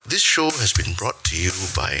This show has been brought to you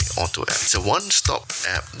by AutoApp. It's a one-stop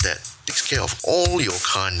app that takes care of all your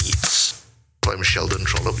car needs. I'm Sheldon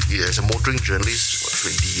Trollope. As a motoring journalist for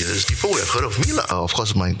 20 years, people would have heard of me. Of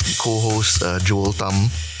course, my co-host, Joel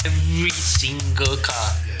Tam. Every single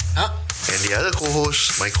car. Huh? And the other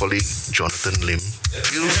co-host, my colleague, Jonathan Lim.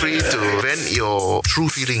 Feel free to vent your true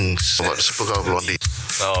feelings about Supercar Blondie.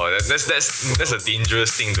 Oh, that's a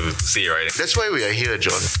dangerous thing to say, right? That's why we are here,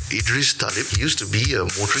 John. Idris Talib, he used to be a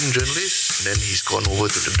motoring journalist, then he's gone over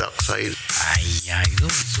to the dark side. Aiyah, you don't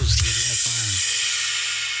be so serious,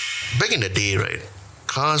 man. Back in the day, right,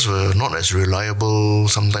 cars were not as reliable.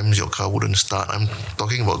 Sometimes your car wouldn't start. I'm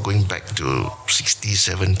talking about going back to 60s,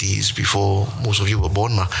 70s, before most of you were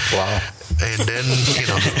born. Wow. And then,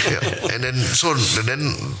 and then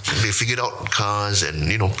they figured out cars, and,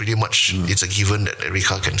 pretty much it's a given that every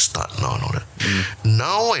car can start now and all that.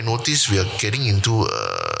 Now I notice we are getting into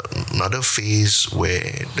another phase where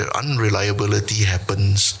the unreliability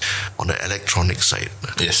happens on the electronic side.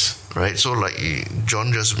 Yes. Right? So like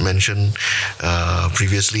John just mentioned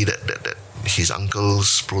previously that his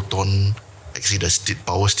uncle's Proton, actually the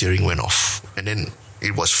power steering went off. And then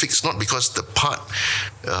it was fixed, not because the part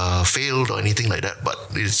failed or anything like that, but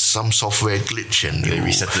it's some software glitch and They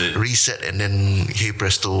you reset and then, hey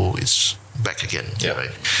presto, it's back again. Yeah.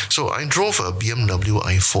 Right? So I drove a BMW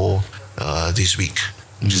i4 this week,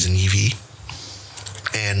 which is an EV.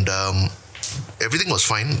 And everything was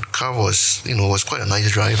fine. Car was quite a nice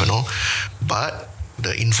drive and all. But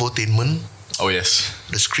the infotainment, Oh, yes.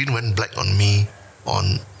 the screen went black on me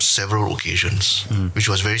on several occasions, which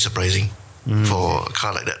was very surprising for a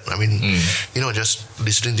car like that. I mean, just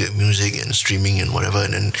listening to music and streaming and whatever,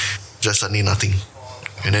 and then just suddenly nothing.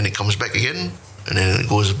 And then it comes back again, and then it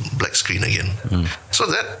goes black screen again. So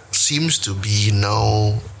that seems to be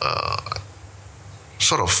now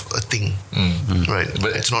sort of a thing, right?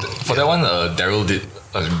 But it's not for that one. Daryl did.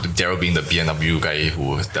 Daryl being the BMW guy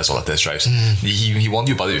who does all the test drives. He warned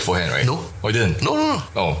you about it beforehand, right? No. Oh, he didn't. No.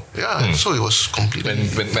 Oh. Yeah. So it was completely.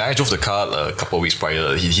 When I drove the car a couple of weeks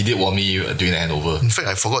prior, he did warn me during the handover. In fact,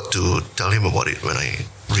 I forgot to tell him about it when I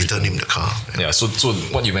returned him the car. Yeah, so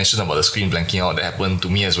what you mentioned about the screen blanking out, that happened to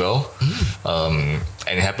me as well.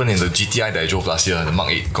 And it happened in the GTI that I drove last year, the Mark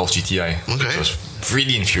 8 Golf GTI. Okay. It was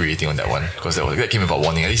really infuriating on that one, because that came without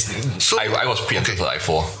warning. At least I was preempted for the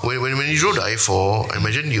i4. When you drove the i4, I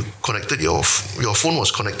imagine you connected your phone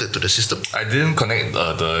was connected to the system. I didn't connect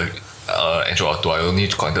the Android Auto. I only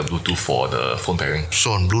connected Bluetooth for the phone pairing.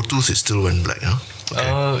 So on Bluetooth, it still went black, huh?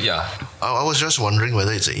 Okay. Yeah. I was just wondering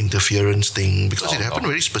whether it's an interference thing, because it happened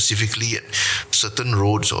very specifically at certain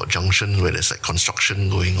roads or junctions where there's like construction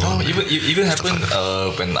going on. Even happened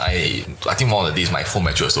when I think one of the days my phone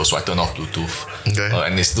matches though, so I turned off Bluetooth. Okay.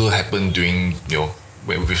 And it still happened during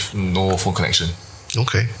with no phone connection.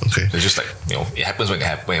 Okay. It's just like it happens when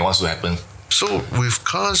it wants to happen. So with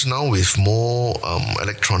cars now with more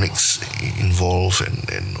electronics involved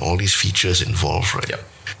and all these features involved, right? Yep.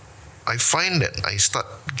 I find that I start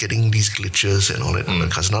getting these glitches and all that.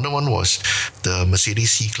 Because another one was the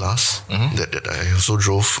Mercedes C-Class that I also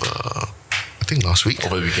drove, I think last week.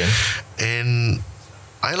 Over the weekend. And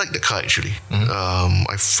I like the car actually.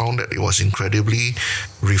 I found that it was incredibly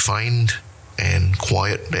refined and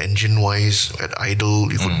quiet. The engine-wise, at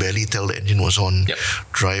idle, you could barely tell the engine was on. Yep.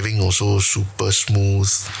 Driving also super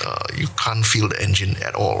smooth. You can't feel the engine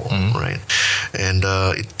at all, right? And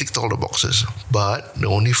it ticked all the boxes. But the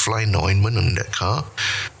only fly in the ointment on that car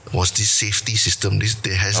was this safety system. This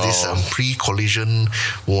pre-collision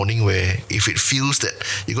warning where if it feels that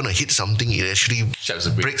you're going to hit something, it actually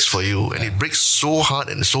brakes for you, and it brakes so hard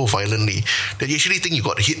and so violently that you actually think you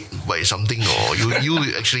got hit by something, or you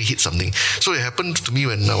actually hit something. So it happened to me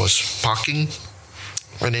when I was parking,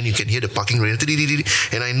 and then you can hear the parking radar,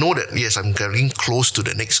 and I know that yes, I'm getting close to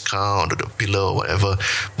the next car or to the pillar or whatever,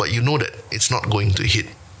 but you know that it's not going to hit.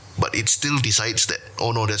 But it still decides that,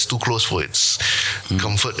 oh no, that's too close for its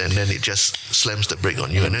comfort, and then it just slams the brake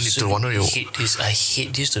on you, and then it's wonder I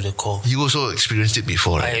hate this to the core. You also experienced it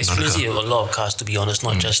before, right? I experienced it with a lot of cars, to be honest,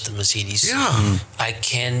 not just the Mercedes. Yeah. I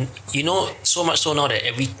can, so much so now that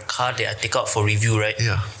every car that I take out for review, right?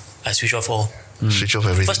 Yeah. I switch off all. Switch off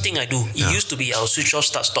everything. First thing I do, it used to be I'll switch off,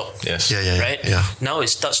 start, stop. Yes. Yeah. Right? Yeah. Now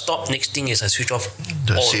it's start, stop. Next thing is I switch off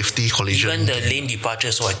the safety collision. Even the lane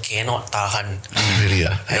departure, so I cannot tahan. Really,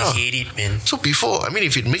 I hate it, man. So before, I mean,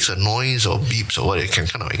 if it makes a noise or beeps or what, I can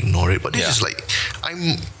kind of ignore it. But this is like,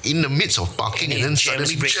 I'm in the midst of parking and then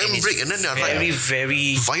suddenly jam brake, and then they're very, like,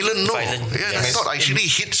 very violent. Yeah, and I thought I actually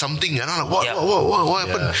hit something, and I'm like, what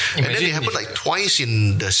happened? And then it happened like twice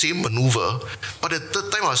in the same maneuver. But the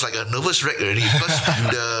third time, I was like a nervous wreck already because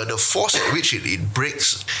the force at which it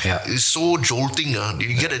breaks is so jolting.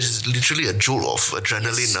 You get literally a jolt of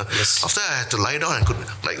adrenaline. After I had to lie down and could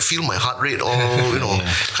like feel my heart rate all,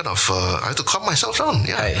 kind of, I had to calm myself down.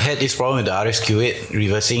 Yeah. I had this problem with the RSQ8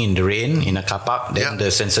 reversing in the rain in a car park. Then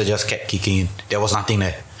the sensor just kept kicking in. There was nothing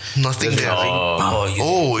there. Nothing there.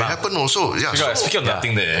 It happened also. Yeah. Speaking of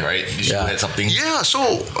nothing there, right? You had something. Yeah.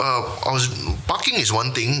 So parking is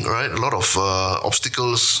one thing, right? A lot of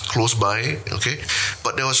obstacles close by. Okay,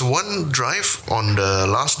 but there was one drive on the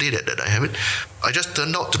last day that I have it. I just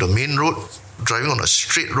turned out to the main road, driving on a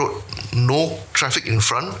straight road, no traffic in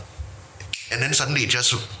front, and then suddenly it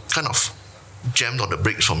just kind of jammed on the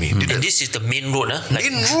brakes for me. And this is the main road,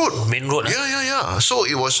 Main road. Yeah. So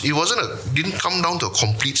didn't come down to a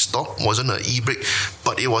complete stop. Wasn't an e-brake,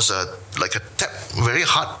 but it was like a tap, very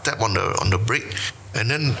hard tap on the brake. And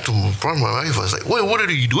then my wife was like, "What are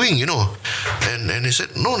you doing?" And he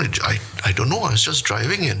said, "No, I don't know. I was just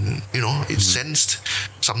driving, and it sensed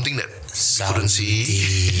something that you couldn't see."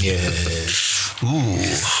 So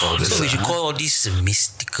we should call all these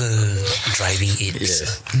mystical driving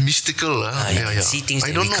aids. Mystical, See things I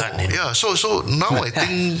that don't we know. can't. Yeah, so now I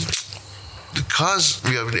think the cars,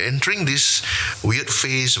 we are entering this weird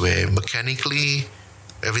phase where mechanically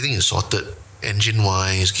everything is sorted,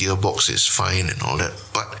 engine-wise, gearbox is fine and all that,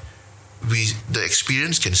 but the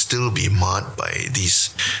experience can still be marred by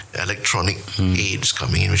these electronic aids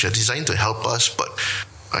coming in, which are designed to help us, but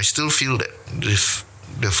I still feel that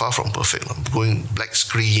they're far from perfect. Going black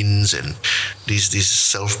screens and these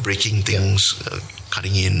self-braking things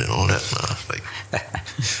cutting in and all that.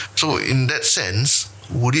 So in that sense,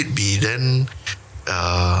 would it be then?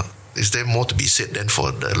 Is there more to be said then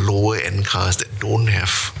for the lower end cars that don't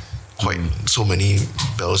have quite so many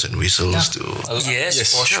bells and whistles to? Yes,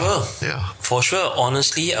 for sure. Yeah, for sure.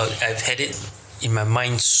 Honestly, I've had it in my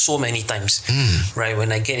mind so many times. Right,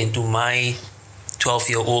 when I get into my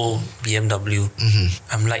 12-year-old BMW,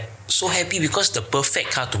 I'm like so happy because the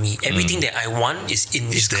perfect car to me. Everything that I want is in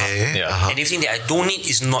this car, and everything that I don't need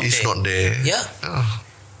is not it's there. not there. Yeah.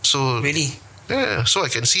 So really. Yeah, so I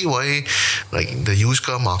can see why, like the used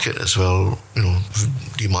car market as well.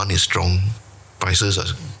 Demand is strong, prices are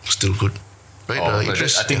still good. Right? I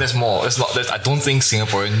think that's more. It's not. I don't think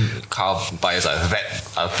Singaporean car buyers are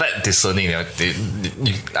that discerning. I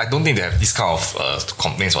don't think they have this kind of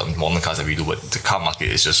complaints on modern cars that we do. But the car market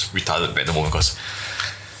is just retarded at the moment because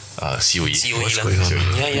COE. What's going on?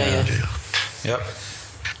 Yeah. Yep.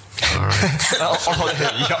 All right.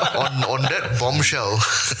 on that bombshell.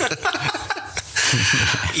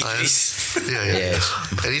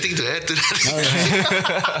 Anything to add to that?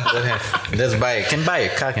 Don't have. Just buy. Can buy.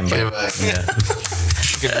 Car can buy. Yeah.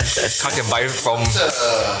 Car can buy from.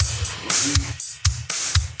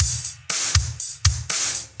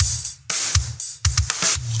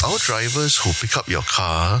 Our drivers who pick up your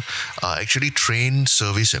car are actually trained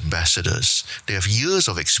service ambassadors. They have years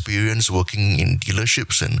of experience working in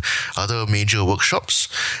dealerships and other major workshops,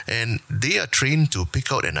 and they are trained to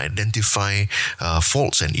pick out and identify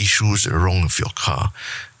faults and issues wrong with your car.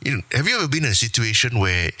 Have you ever been in a situation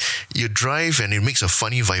where you drive and it makes a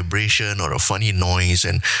funny vibration or a funny noise,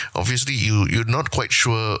 and obviously you're not quite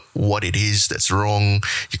sure what it is that's wrong?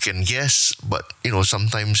 You can guess, but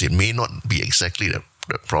sometimes it may not be exactly the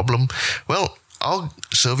problem. Well, our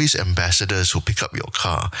service ambassadors who pick up your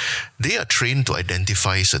car, they are trained to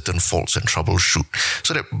identify certain faults and troubleshoot,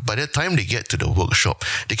 so that by the time they get to the workshop,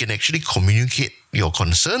 they can actually communicate your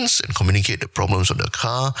concerns and communicate the problems of the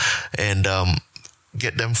car and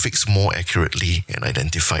get them fixed more accurately and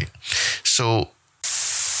identified. So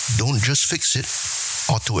don't just fix it,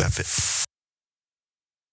 auto-app it.